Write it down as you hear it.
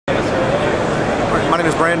name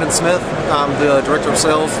is Brandon Smith. I'm the Director of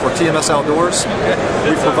Sales for TMS Outdoors.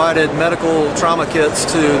 We've provided medical trauma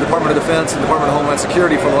kits to the Department of Defense and Department of Homeland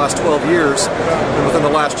Security for the last 12 years. And within the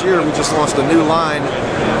last year, we just launched a new line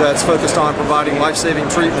that's focused on providing life-saving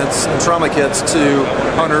treatments and trauma kits to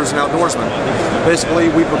hunters and outdoorsmen. Basically,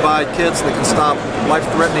 we provide kits that can stop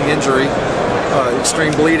life-threatening injury,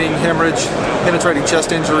 extreme bleeding, hemorrhage, penetrating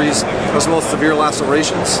chest injuries, as well as severe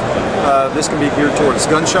lacerations. This can be geared towards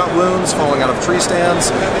gunshot wounds, falling out of tree stands,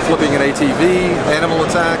 flipping an ATV, animal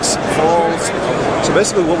attacks, falls. So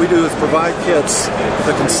basically what we do is provide kits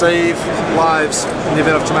that can save lives in the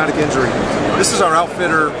event of traumatic injury. This is our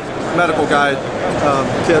Outfitter medical guide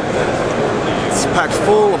kit. It's packed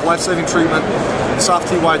full of life-saving treatment. The soft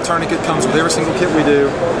T-wide tourniquet comes with every single kit we do,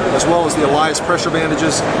 as well as the Elias pressure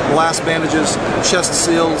bandages, glass bandages, chest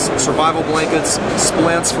seals, survival blankets,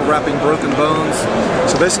 splints for wrapping broken bones.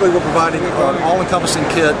 So basically we're providing an all-encompassing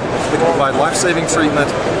kit that can provide life-saving treatment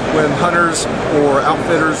when hunters or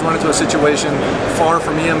outfitters run into a situation far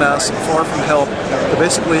from EMS, far from help, to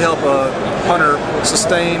basically help a hunter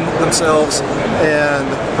sustain themselves and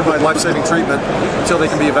provide life-saving treatment until they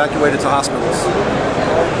can be evacuated to hospitals.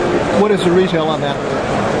 What is the retail on that?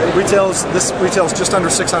 This retails just under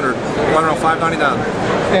 $600, right around $599.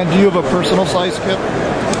 And do you have a personal size kit?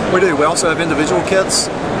 We do. We also have individual kits,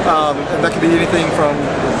 and that can be anything from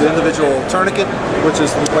the individual tourniquet, which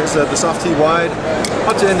is, like I said, the soft T-wide,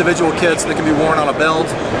 up to individual kits that can be worn on a belt,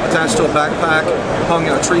 attached to a backpack, hung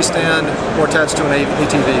in a tree stand, or attached to an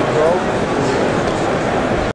ATV.